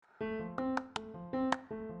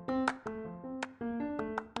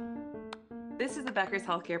This is the Becker's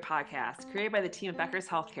Healthcare Podcast, created by the team at Becker's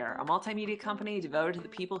Healthcare, a multimedia company devoted to the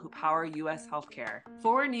people who power U.S. healthcare.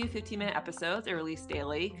 4 new 15-minute episodes are released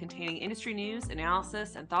daily, containing industry news,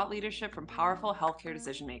 analysis, and thought leadership from powerful healthcare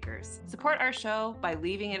decision makers. Support our show by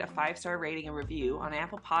leaving it a 5-star rating and review on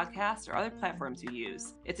Apple Podcasts or other platforms you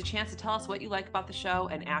use. It's a chance to tell us what you like about the show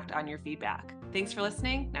and act on your feedback. Thanks for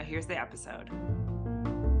listening. Now here's the episode.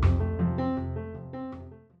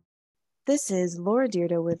 This is Laura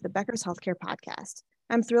Deirdre with the Becker's Healthcare Podcast.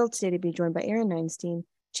 I'm thrilled today to be joined by Neinstein,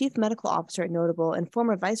 Chief Medical Officer at Notable and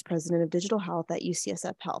former Vice President of Digital Health at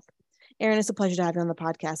UCSF Health. Erin, it's a pleasure to have you on the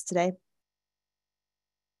podcast today.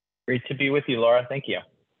 Great to be with you, Laura. Thank you.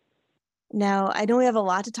 Now, I know we have a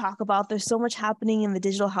lot to talk about. There's so much happening in the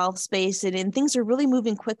digital health space and things are really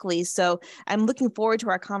moving quickly. So I'm looking forward to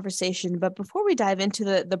our conversation. But before we dive into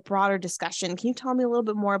the broader discussion, can you tell me a little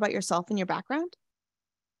bit more about yourself and your background?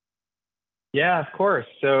 Yeah, of course.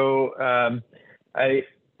 So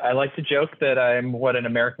I like to joke that I'm what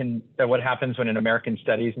happens when an American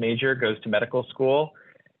studies major goes to medical school.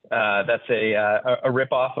 That's a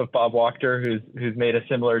ripoff of Bob Wachter, who's made a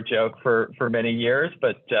similar joke for many years.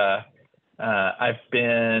 But I've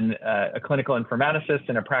been a clinical informaticist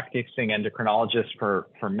and a practicing endocrinologist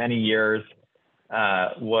for many years.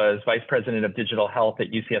 Was vice president of digital health at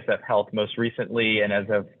UCSF Health most recently, and as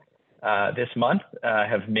of this month,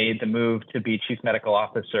 have made the move to be chief medical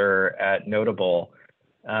officer at Notable.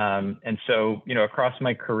 And so, across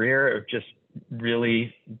my career, I've just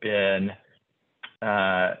really been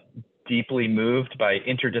deeply moved by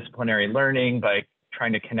interdisciplinary learning, by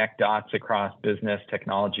trying to connect dots across business,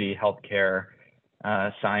 technology, healthcare,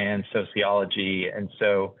 science, sociology. And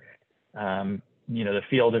so, the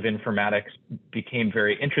field of informatics became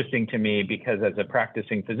very interesting to me because as a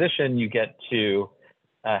practicing physician, you get to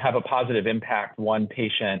have a positive impact one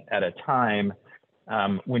patient at a time.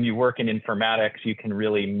 When you work in informatics, you can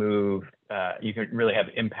really have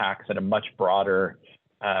impacts at a much broader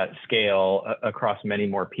scale across many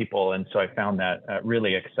more people. And so I found that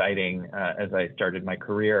really exciting as I started my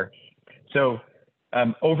career. So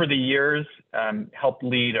over the years, helped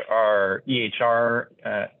lead our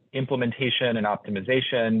EHR implementation and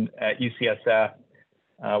optimization at UCSF.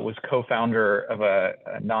 Was co-founder of a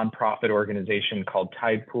nonprofit organization called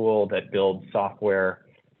Tidepool that builds software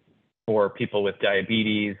for people with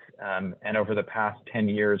diabetes. And over the past 10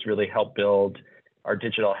 years, really helped build our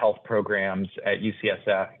digital health programs at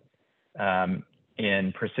UCSF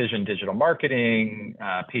in precision digital marketing,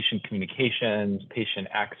 patient communications, patient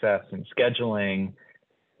access and scheduling,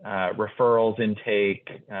 referrals intake,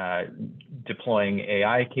 deploying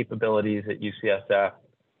AI capabilities at UCSF,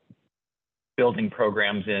 building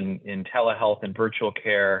programs in telehealth and virtual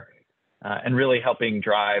care, and really helping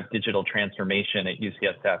drive digital transformation at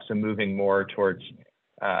UCSF. So moving more towards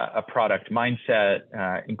a product mindset,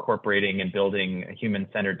 incorporating and building a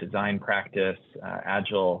human-centered design practice,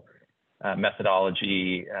 agile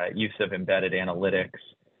methodology, use of embedded analytics,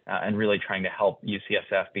 and really trying to help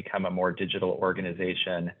UCSF become a more digital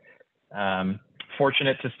organization.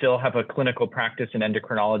 Fortunate to still have a clinical practice in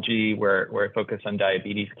endocrinology where I focus on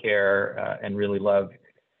diabetes care and really love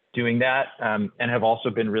doing that, and have also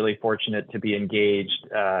been really fortunate to be engaged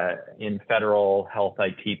in federal health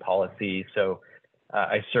IT policy. So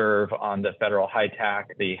I serve on the federal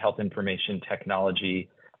HITAC, the Health Information Technology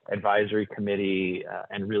Advisory Committee,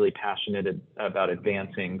 and really passionate about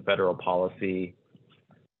advancing federal policy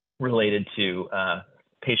related to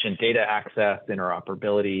patient data access,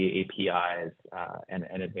 interoperability, APIs,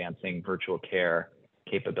 and advancing virtual care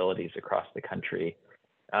capabilities across the country.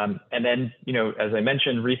 And then, as I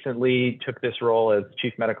mentioned, recently took this role as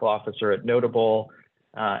Chief Medical Officer at Notable,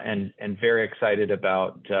 and very excited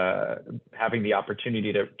about having the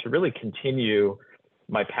opportunity to really continue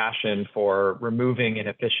my passion for removing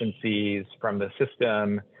inefficiencies from the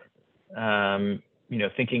system,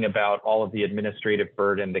 thinking about all of the administrative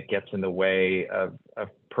burden that gets in the way of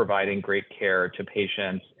providing great care to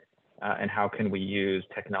patients, and how can we use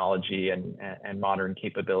technology and modern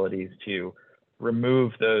capabilities to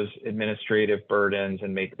remove those administrative burdens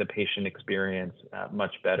and make the patient experience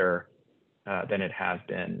much better than it has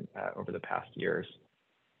been over the past years.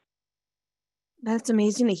 That's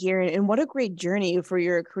amazing to hear. And what a great journey for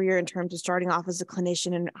your career in terms of starting off as a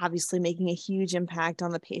clinician and obviously making a huge impact on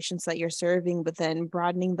the patients that you're serving, but then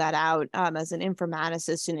broadening that out as an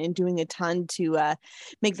informaticist and doing a ton to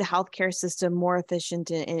make the healthcare system more efficient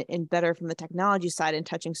and better from the technology side and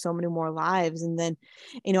touching so many more lives. And then,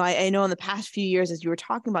 I know in the past few years, as you were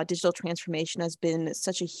talking about, digital transformation has been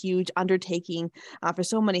such a huge undertaking for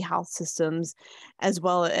so many health systems, as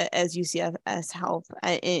well as UCSF Health.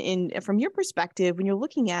 And from your perspective, perspective, when you're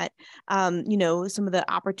looking at, some of the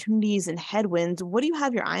opportunities and headwinds, what do you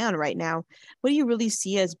have your eye on right now? What do you really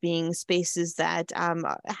see as being spaces that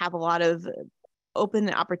have a lot of open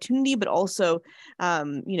opportunity, but also,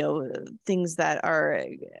 things that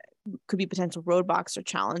could be potential roadblocks or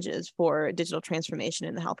challenges for digital transformation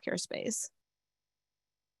in the healthcare space?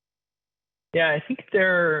 Yeah, I think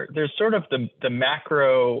there's sort of the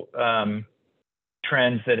macro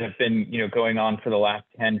trends that have been, going on for the last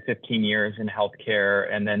 10, 15 years in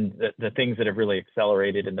healthcare, and then the things that have really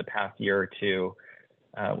accelerated in the past year or two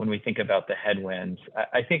when we think about the headwinds.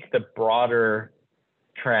 I think the broader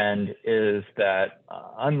trend is that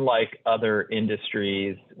unlike other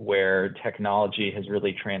industries where technology has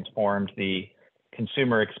really transformed the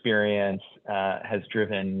consumer experience, has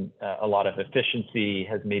driven a lot of efficiency,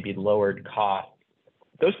 has maybe lowered costs,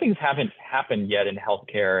 those things haven't happened yet in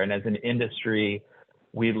healthcare. And as an industry,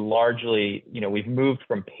 we largely, we've moved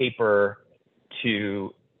from paper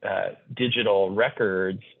to digital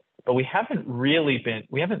records, but we haven't really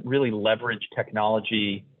leveraged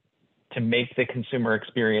technology to make the consumer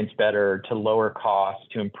experience better, to lower costs,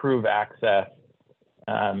 to improve access,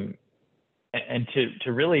 and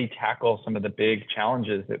to really tackle some of the big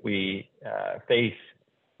challenges that we face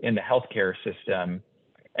in the healthcare system.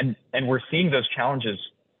 And we're seeing those challenges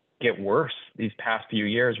get worse these past few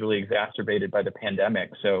years, really exacerbated by the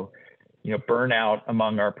pandemic. So, burnout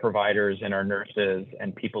among our providers and our nurses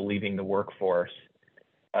and people leaving the workforce,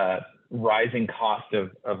 rising cost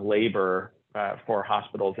of labor for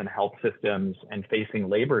hospitals and health systems, and facing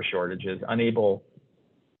labor shortages, unable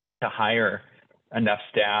to hire enough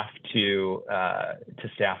staff to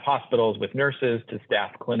staff hospitals with nurses, to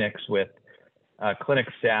staff clinics with clinic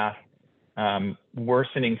staff,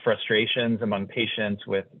 worsening frustrations among patients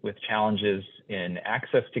with challenges in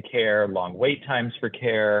access to care, long wait times for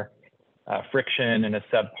care, friction and a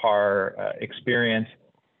subpar experience.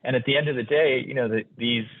 And at the end of the day,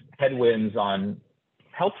 these headwinds on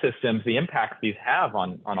health systems, the impact these have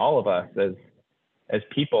on all of us as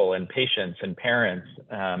people and patients and parents,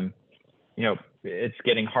 it's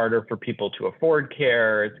getting harder for people to afford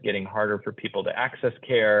care. It's getting harder for people to access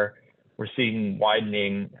care. We're seeing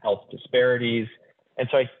widening health disparities. And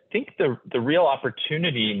so I think the real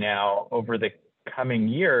opportunity now over the coming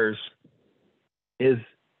years is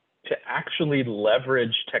to actually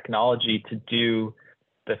leverage technology to do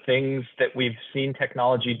the things that we've seen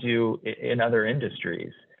technology do in other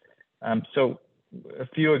industries. So a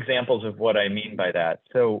few examples of what I mean by that.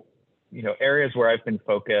 So, areas where I've been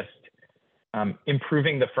focused,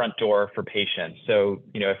 improving the front door for patients. So,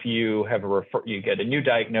 if you have you get a new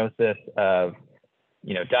diagnosis of,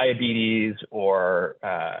 diabetes or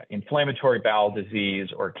inflammatory bowel disease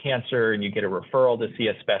or cancer, and you get a referral to see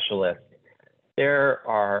a specialist, there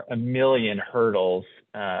are a million hurdles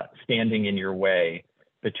standing in your way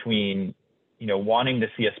between, wanting to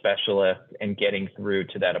see a specialist and getting through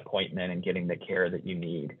to that appointment and getting the care that you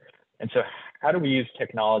need. And so how do we use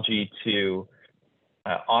technology to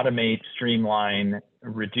automate, streamline,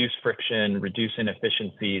 reduce friction, reduce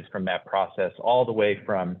inefficiencies from that process, all the way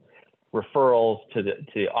from referrals to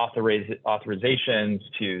authorizations,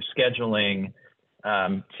 to scheduling,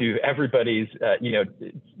 to everybody's,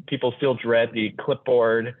 people still dread the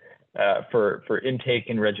clipboard for intake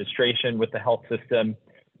and registration with the health system.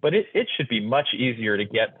 But it should be much easier to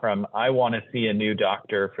get from, I want to see a new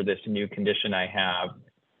doctor for this new condition I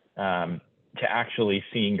have, to actually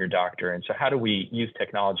seeing your doctor. And so how do we use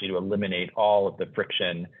technology to eliminate all of the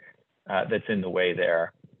friction that's in the way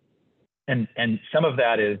there? And some of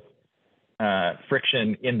that is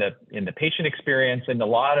friction in the patient experience, and a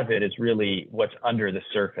lot of it is really what's under the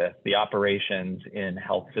surface, the operations in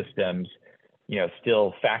health systems,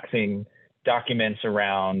 still faxing documents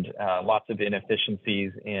around, lots of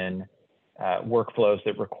inefficiencies in workflows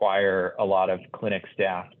that require a lot of clinic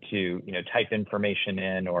staff to, type information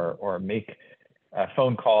in or make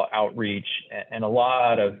phone call outreach, and a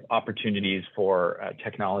lot of opportunities for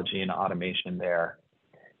technology and automation there.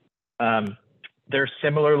 There's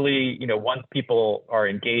similarly, once people are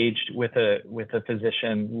engaged with a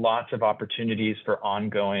physician, lots of opportunities for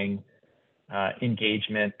ongoing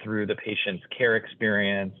engagement through the patient's care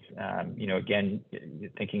experience. Again,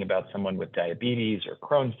 thinking about someone with diabetes or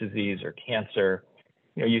Crohn's disease or cancer,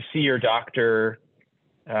 you see your doctor,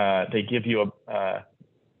 they give you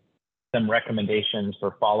some recommendations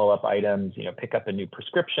for follow-up items, pick up a new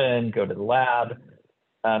prescription, go to the lab.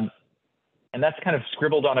 And that's kind of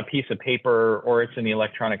scribbled on a piece of paper, or it's in the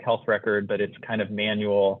electronic health record, but it's kind of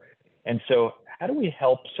manual. And so how do we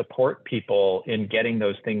help support people in getting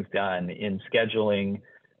those things done, in scheduling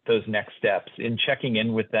those next steps, in checking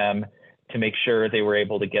in with them to make sure they were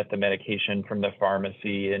able to get the medication from the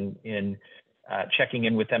pharmacy, and in checking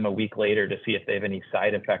in with them a week later to see if they have any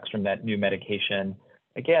side effects from that new medication.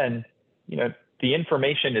 Again, the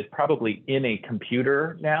information is probably in a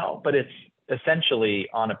computer now, but it's essentially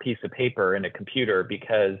on a piece of paper in a computer,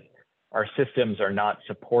 because our systems are not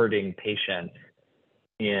supporting patients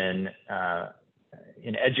in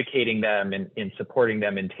educating them and in supporting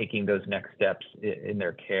them in taking those next steps in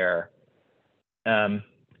their care. And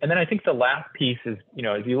then I think the last piece is,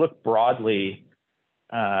 as you look broadly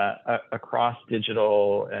across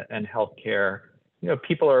digital and healthcare,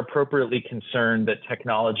 people are appropriately concerned that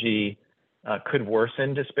technology could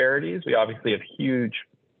worsen disparities. We obviously have huge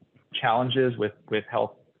challenges with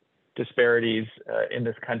health disparities in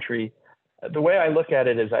this country. The way I look at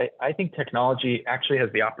it is I think technology actually has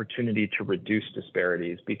the opportunity to reduce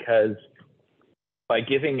disparities, because by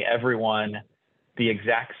giving everyone the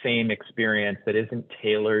exact same experience that isn't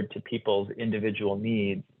tailored to people's individual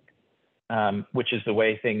needs, which is the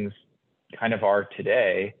way things kind of are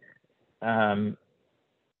today, I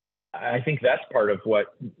think that's part of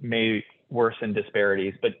what may worsen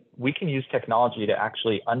disparities. But we can use technology to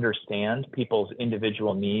actually understand people's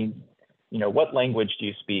individual needs. What language do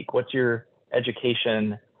you speak? What's your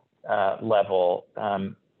education level?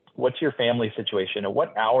 What's your family situation? Or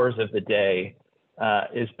what hours of the day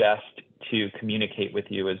is best to communicate with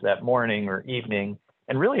you? Is that morning or evening?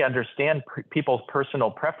 And really understand people's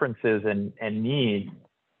personal preferences and needs,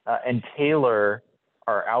 and tailor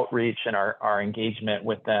our outreach and our engagement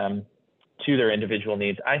with them to their individual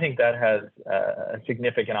needs. I think that has a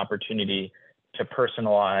significant opportunity to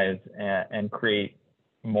personalize and create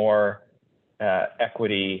more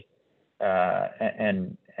equity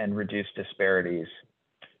and reduce disparities.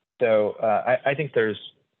 So I think there's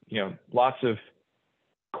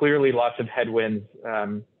clearly lots of headwinds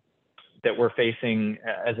that we're facing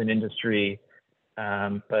as an industry,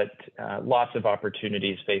 but lots of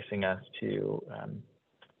opportunities facing us to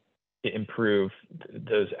improve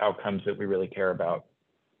those outcomes that we really care about.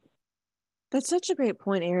 That's such a great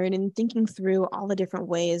point, Aaron, in thinking through all the different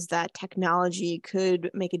ways that technology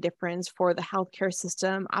could make a difference for the healthcare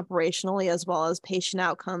system operationally, as well as patient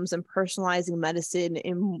outcomes, and personalizing medicine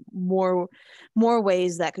in more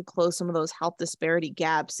ways that could close some of those health disparity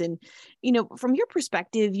gaps. And, from your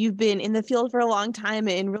perspective, you've been in the field for a long time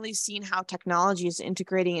and really seen how technology is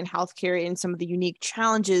integrating in healthcare and some of the unique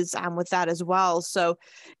challenges with that as well. So,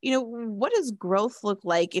 what does growth look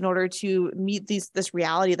like in order to meet this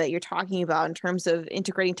reality that you're talking about, in terms of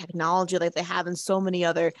integrating technology like they have in so many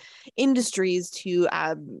other industries to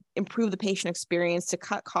improve the patient experience, to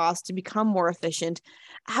cut costs, to become more efficient?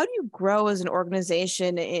 How do you grow as an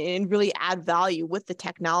organization and really add value with the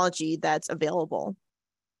technology that's available?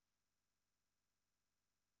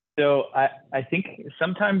 So I think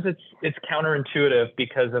sometimes it's counterintuitive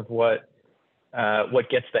because of what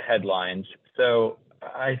gets the headlines. So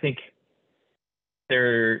I think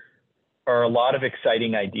there are a lot of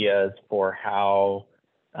exciting ideas for how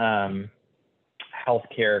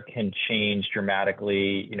healthcare can change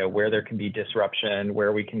dramatically, where there can be disruption,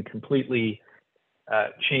 where we can completely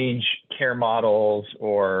change care models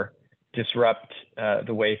or disrupt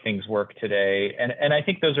the way things work today. And I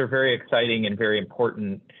think those are very exciting and very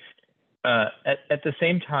important. At the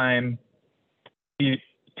same time, you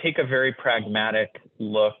take a very pragmatic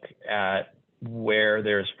look at where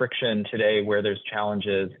there's friction today, where there's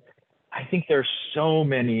challenges. I think there's so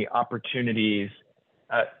many opportunities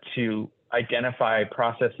to identify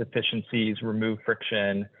process efficiencies, remove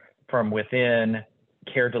friction from within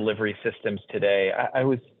care delivery systems today. I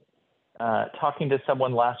was talking to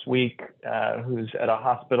someone last week who's at a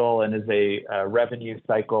hospital and is a revenue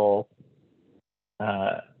cycle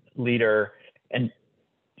leader, and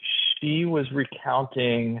she was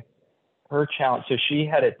recounting her challenge. So she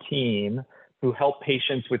had a team who helped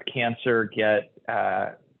patients with cancer get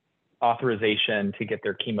authorization to get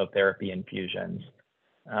their chemotherapy infusions.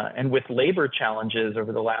 And with labor challenges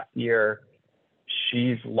over the last year,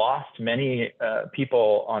 she's lost many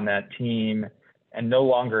people on that team and no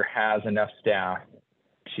longer has enough staff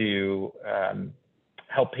to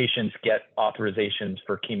help patients get authorizations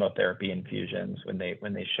for chemotherapy infusions when they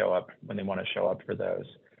want to show up for those.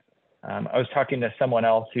 I was talking to someone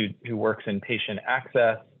else who works in patient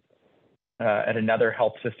access at another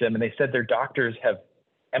health system, and they said their doctors have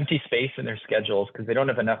empty space in their schedules because they don't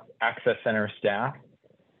have enough access center staff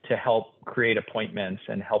to help create appointments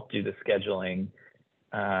and help do the scheduling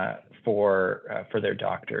for their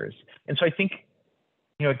doctors. And so I think,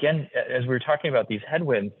 again, as we were talking about these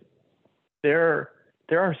headwinds, there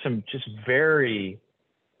are some just very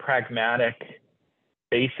pragmatic,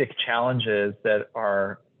 basic challenges that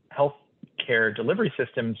our care delivery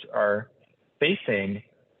systems are facing.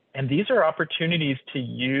 And these are opportunities to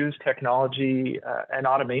use technology and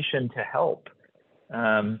automation to help.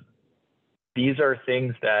 These are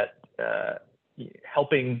things that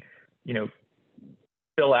helping,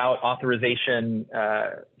 fill out authorization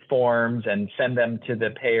forms and send them to the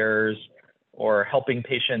payers, or helping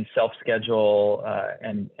patients self-schedule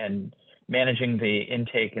and managing the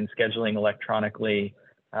intake and scheduling electronically.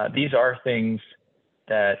 These are things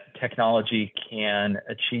that technology can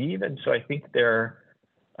achieve. And so I think there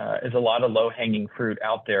is a lot of low-hanging fruit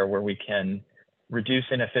out there where we can reduce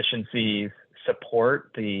inefficiencies,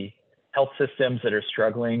 support the health systems that are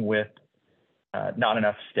struggling with not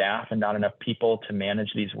enough staff and not enough people to manage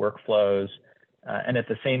these workflows. And at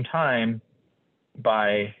the same time,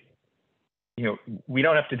 we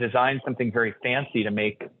don't have to design something very fancy to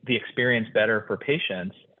make the experience better for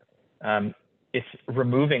patients. It's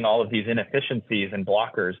removing all of these inefficiencies and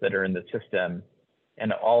blockers that are in the system,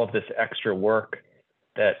 and all of this extra work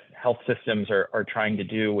that health systems are trying to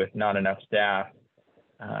do with not enough staff.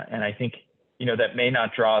 And I think, that may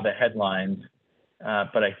not draw the headlines,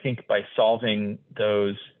 but I think by solving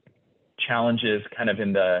those challenges kind of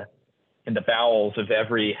in the bowels of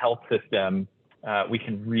every health system, we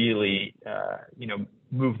can really,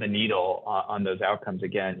 move the needle on those outcomes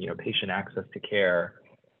again, patient access to care,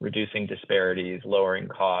 reducing disparities, lowering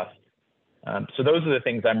costs. So those are the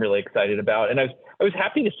things I'm really excited about. And I was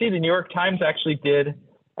happy to see the New York Times actually did,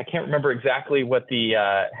 I can't remember exactly what the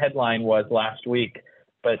headline was last week,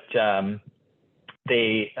 but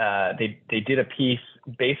they did a piece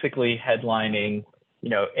basically headlining,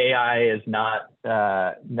 AI is not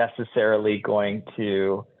necessarily going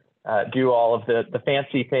to do all of the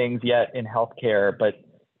fancy things yet in healthcare, but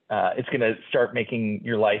it's going to start making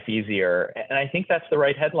your life easier. And I think that's the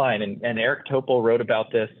right headline. And Eric Topol wrote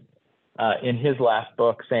about this in his last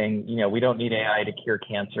book, saying, we don't need AI to cure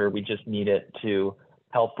cancer. We just need it to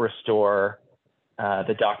help restore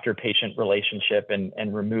the doctor-patient relationship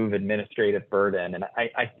and remove administrative burden. And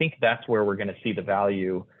I think that's where we're going to see the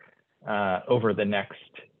value over the next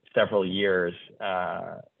several years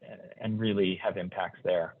and really have impacts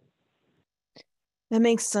there. That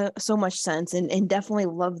makes so much sense, and definitely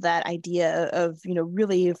love that idea of,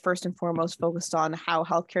 really first and foremost focused on how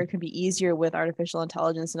healthcare can be easier with artificial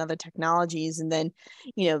intelligence and other technologies, and then,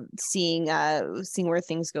 seeing where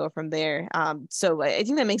things go from there. So I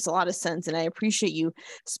think that makes a lot of sense, and I appreciate you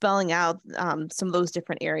spelling out some of those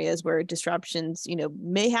different areas where disruptions,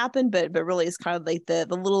 may happen, but really it's kind of like the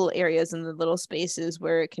little areas and the little spaces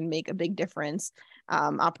where it can make a big difference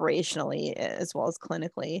operationally as well as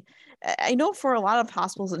clinically. I know for a lot of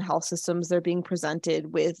hospitals and health systems, they're being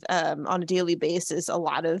presented with on a daily basis a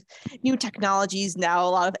lot of new technologies now, a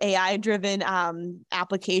lot of AI-driven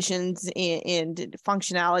applications and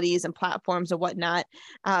functionalities and platforms and whatnot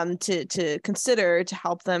to consider to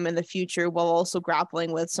help them in the future, while also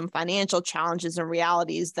grappling with some financial challenges and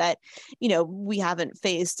realities that we haven't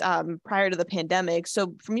faced prior to the pandemic.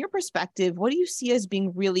 So, from your perspective, what do you see as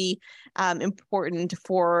being really important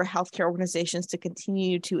for healthcare organizations to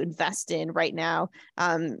continue to invest in right now,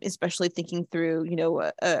 especially thinking through,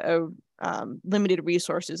 limited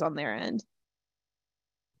resources on their end?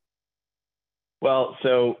 Well,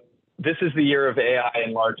 so this is the year of AI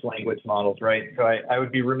and large language models, right? So I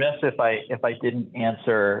would be remiss if I didn't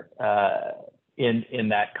answer in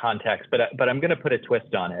that context, but I'm going to put a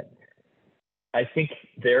twist on it. I think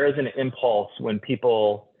there is an impulse when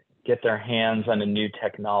people get their hands on a new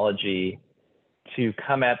technology to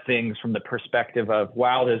come at things from the perspective of,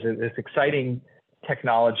 wow, there's this exciting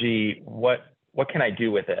technology. What can I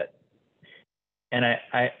do with it? And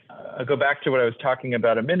I'll go back to what I was talking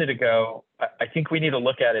about a minute ago. I think we need to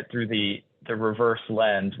look at it through the reverse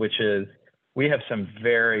lens, which is we have some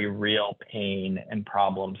very real pain and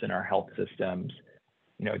problems in our health systems.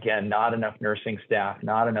 Again, not enough nursing staff,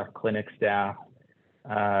 not enough clinic staff,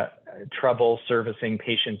 trouble servicing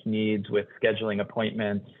patients' needs with scheduling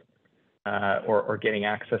appointments, or getting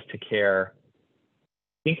access to care.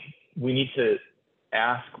 I think we need to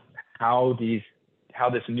ask how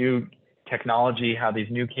this new technology, how these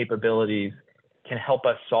new capabilities can help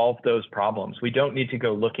us solve those problems. We don't need to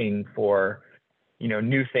go looking for,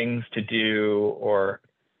 new things to do or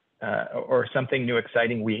something new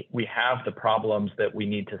exciting. We have the problems that we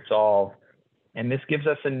need to solve, and this gives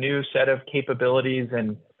us a new set of capabilities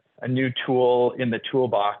and a new tool in the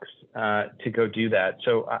toolbox to go do that.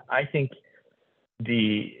 So I think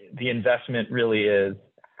the investment really is,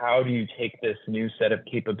 how do you take this new set of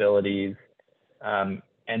capabilities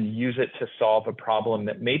and use it to solve a problem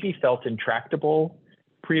that maybe felt intractable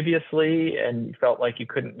previously and you felt like you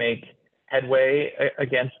couldn't make headway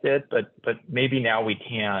against it, but maybe now we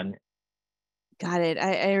can. Got it.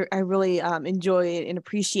 I really enjoy it and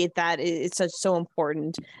appreciate that. It's so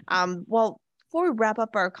important. Well, before we wrap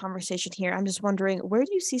up our conversation here, I'm just wondering, where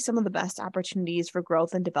do you see some of the best opportunities for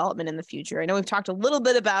growth and development in the future? I know we've talked a little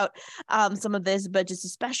bit about some of this, but just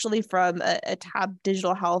especially from a top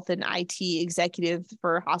digital health and IT executive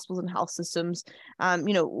for hospitals and health systems,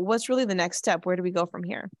 what's really the next step? Where do we go from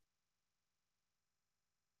here?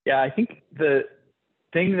 Yeah, I think the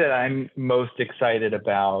thing that I'm most excited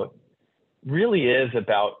about really is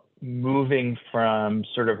about moving from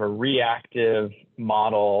sort of a reactive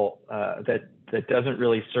model that doesn't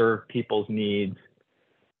really serve people's needs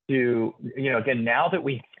to, again, now that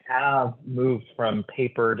we have moved from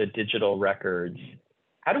paper to digital records,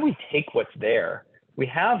 how do we take what's there? We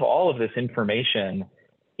have all of this information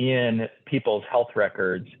in people's health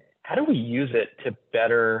records. How do we use it to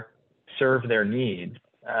better serve their needs?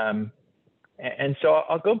 And so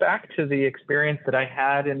I'll go back to the experience that I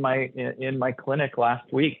had in my clinic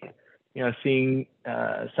last week, seeing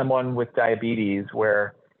someone with diabetes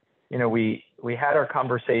where, we had our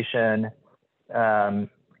conversation,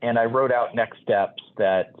 and I wrote out next steps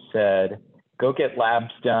that said, go get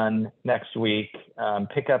labs done next week,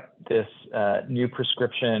 pick up this new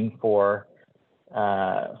prescription for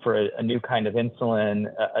a new kind of insulin,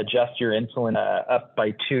 adjust your insulin up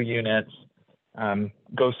by 2 units,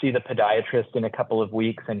 go see the podiatrist in a couple of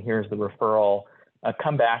weeks, and here's the referral.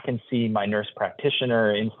 Come back and see my nurse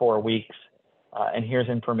practitioner in 4 weeks, and here's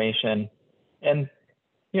information. And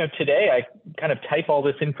today I kind of type all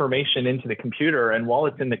this information into the computer, and while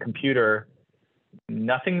it's in the computer,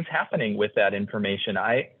 nothing's happening with that information.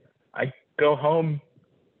 I go home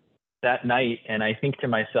that night and I think to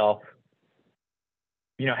myself,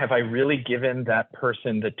 have I really given that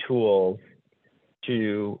person the tools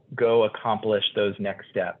to go accomplish those next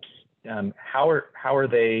steps? How are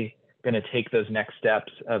they going to take those next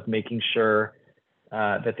steps of making sure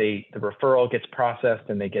that the referral gets processed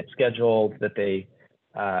and they get scheduled, that they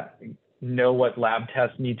know what lab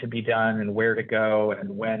tests need to be done and where to go and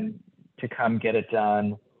when to come get it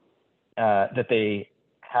done, that they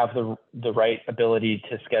have the right ability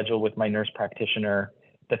to schedule with my nurse practitioner,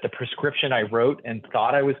 that the prescription I wrote and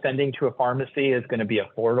thought I was sending to a pharmacy is going to be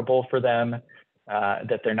affordable for them,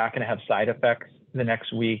 that they're not going to have side effects the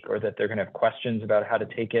next week, or that they're going to have questions about how to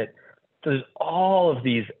take it. So there's all of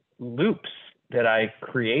these loops that I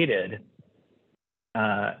created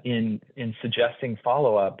in suggesting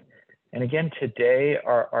follow-up. And again, today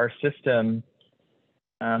our system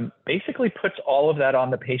basically puts all of that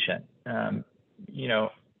on the patient. In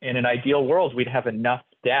an ideal world, we'd have enough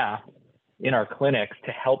staff in our clinics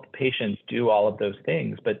to help patients do all of those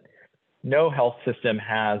things, but no health system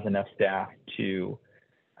has enough staff to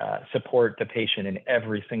support the patient in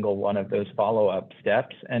every single one of those follow-up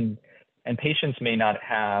steps. And patients may not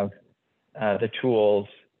have the tools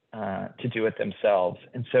to do it themselves.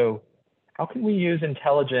 And so how can we use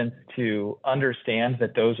intelligence to understand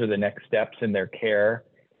that those are the next steps in their care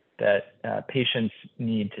that patients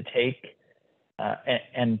need to take,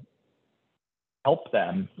 and help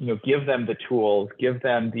them, give them the tools, give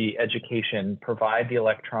them the education, provide the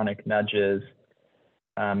electronic nudges,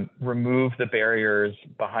 remove the barriers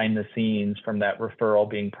behind the scenes from that referral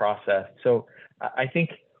being processed. So I think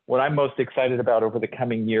what I'm most excited about over the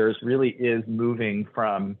coming years really is moving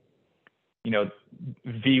from,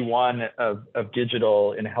 V1 of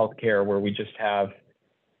digital in healthcare, where we just have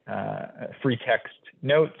free text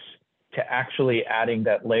notes, to actually adding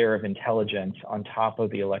that layer of intelligence on top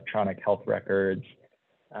of the electronic health records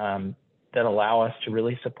that allow us to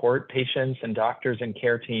really support patients and doctors and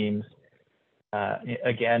care teams.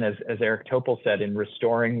 Again, as Eric Topol said, in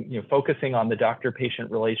restoring, focusing on the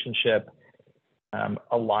doctor-patient relationship,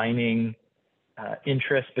 aligning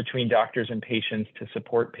interests between doctors and patients to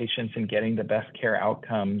support patients in getting the best care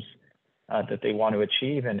outcomes that they want to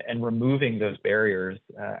achieve, and removing those barriers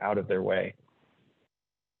out of their way.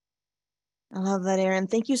 I love that, Aaron.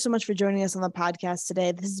 Thank you so much for joining us on the podcast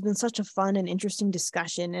today. This has been such a fun and interesting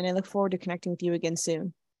discussion, and I look forward to connecting with you again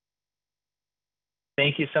soon.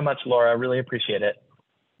 Thank you so much, Laura. I really appreciate it.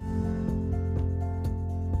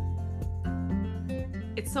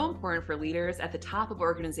 It's so important for leaders at the top of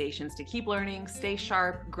organizations to keep learning, stay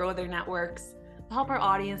sharp, grow their networks. To help our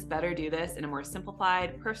audience better do this in a more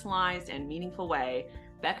simplified, personalized, and meaningful way,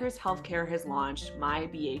 Becker's Healthcare has launched My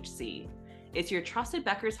BHC. It's your trusted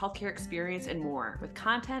Becker's Healthcare experience and more, with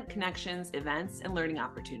content, connections, events, and learning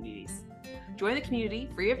opportunities. Join the community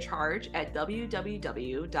free of charge at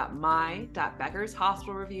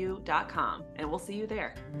www.my.beckershospitalreview.com, and we'll see you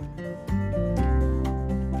there.